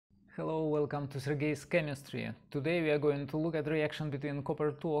Hello, welcome to Sergei's Chemistry. Today we are going to look at the reaction between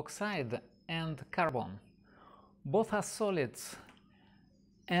copper-2 oxide and carbon. Both are solids,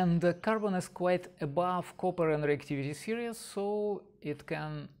 and carbon is quite above copper in reactivity series, so it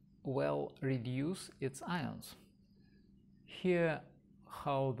can well reduce its ions. Here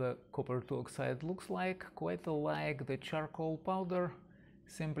how the copper-2 oxide looks like, quite like the charcoal powder,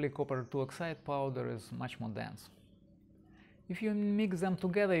 simply copper-2 oxide powder is much more dense. If you mix them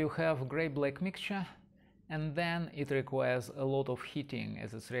together, you have gray-black mixture, and then it requires a lot of heating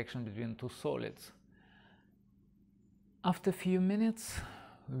as it's reaction between two solids. After a few minutes,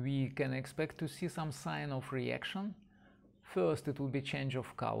 we can expect to see some sign of reaction. First, it will be change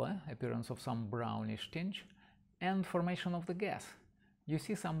of color, appearance of some brownish tinge, and formation of the gas. You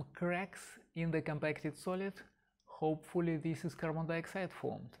see some cracks in the compacted solid. Hopefully this is carbon dioxide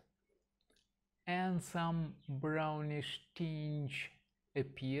formed. And some brownish tinge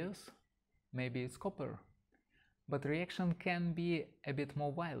appears, maybe it's copper. But reaction can be a bit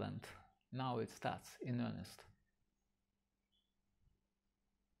more violent. Now it starts in earnest.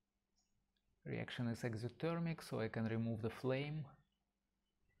 Reaction is exothermic, so I can remove the flame.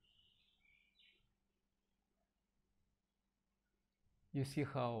 You see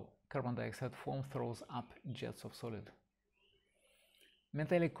how carbon dioxide form throws up jets of solid.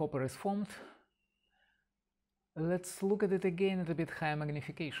 Metallic copper is formed. Let's look at it again at a bit higher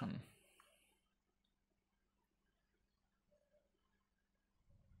magnification.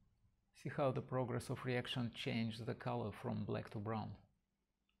 See how the progress of reaction changed the color from black to brown.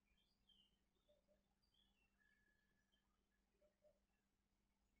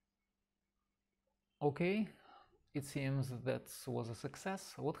 Okay, it seems that was a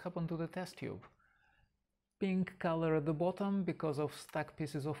success. What happened to the test tube? Pink color at the bottom because of stuck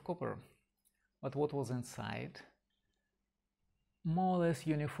pieces of copper. But what was inside? More or less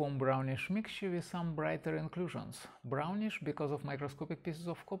uniform brownish mixture with some brighter inclusions. Brownish because of microscopic pieces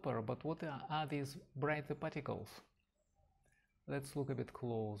of copper, but what are these brighter particles? Let's look a bit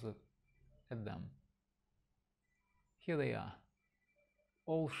closer at them. Here they are.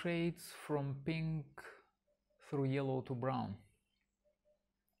 All shades from pink through yellow to brown.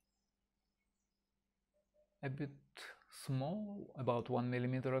 A bit small, about 1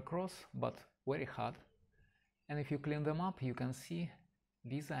 millimeter across, but very hard. And if you clean them up, you can see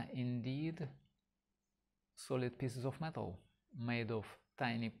these are indeed solid pieces of metal made of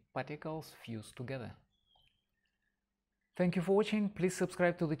tiny particles fused together. Thank you for watching. Please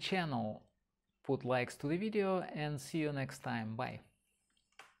subscribe to the channel, put likes to the video, and see you next time. Bye.